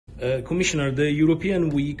Commissioner, the European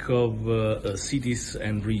Week of Cities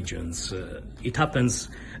and Regions, it happens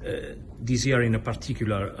this year in a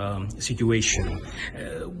particular situation.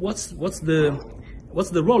 What's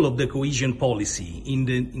the role of the cohesion policy in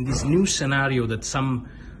this new scenario that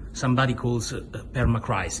somebody calls a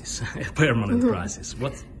perma-crisis, a permanent crisis?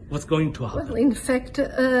 What's going to happen? Well, in fact,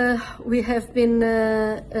 we have been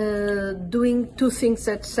doing two things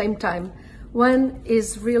at the same time. One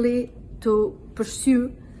is really to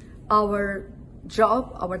pursue our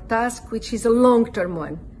job, our task, which is a long-term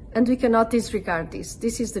one, and we cannot disregard this.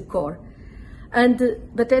 This is the core.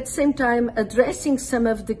 But at the same time, addressing some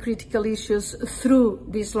of the critical issues through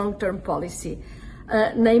this long-term policy.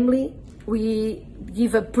 Namely, we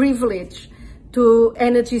give a privilege to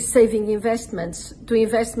energy-saving investments, to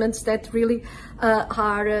investments that really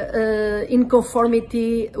are in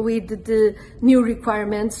conformity with the new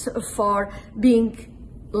requirements for being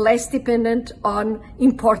less dependent on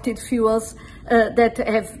imported fuels that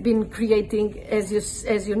have been creating,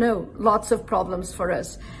 as you know, lots of problems for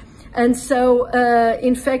us. And so,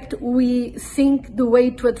 in fact, we think the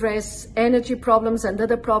way to address energy problems and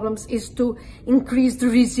other problems is to increase the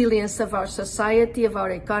resilience of our society, of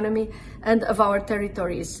our economy, and of our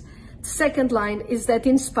territories. The second line is that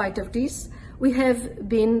in spite of this, we have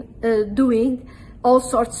been doing all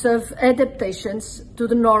sorts of adaptations to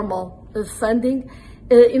the normal funding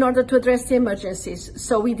in order to address the emergencies.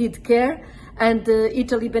 So we did CARE, and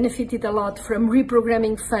Italy benefited a lot from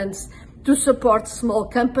reprogramming funds to support small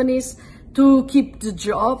companies, to keep the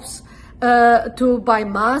jobs, to buy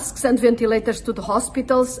masks and ventilators to the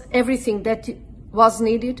hospitals, everything that was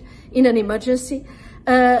needed in an emergency.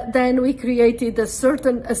 Then we created a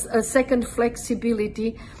second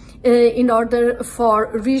flexibility in order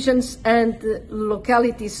for regions and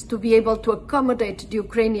localities to be able to accommodate the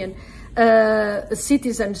Ukrainian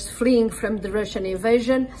citizens fleeing from the Russian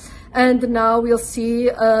invasion. And now we'll see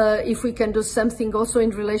if we can do something also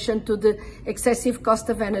in relation to the excessive cost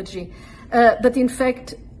of energy. But in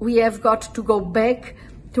fact, we have got to go back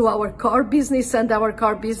to our core business, and our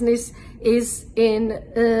core business is in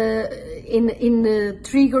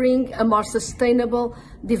triggering a more sustainable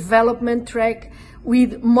development track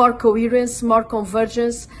with more coherence, more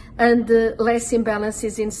convergence, and less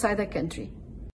imbalances inside the country.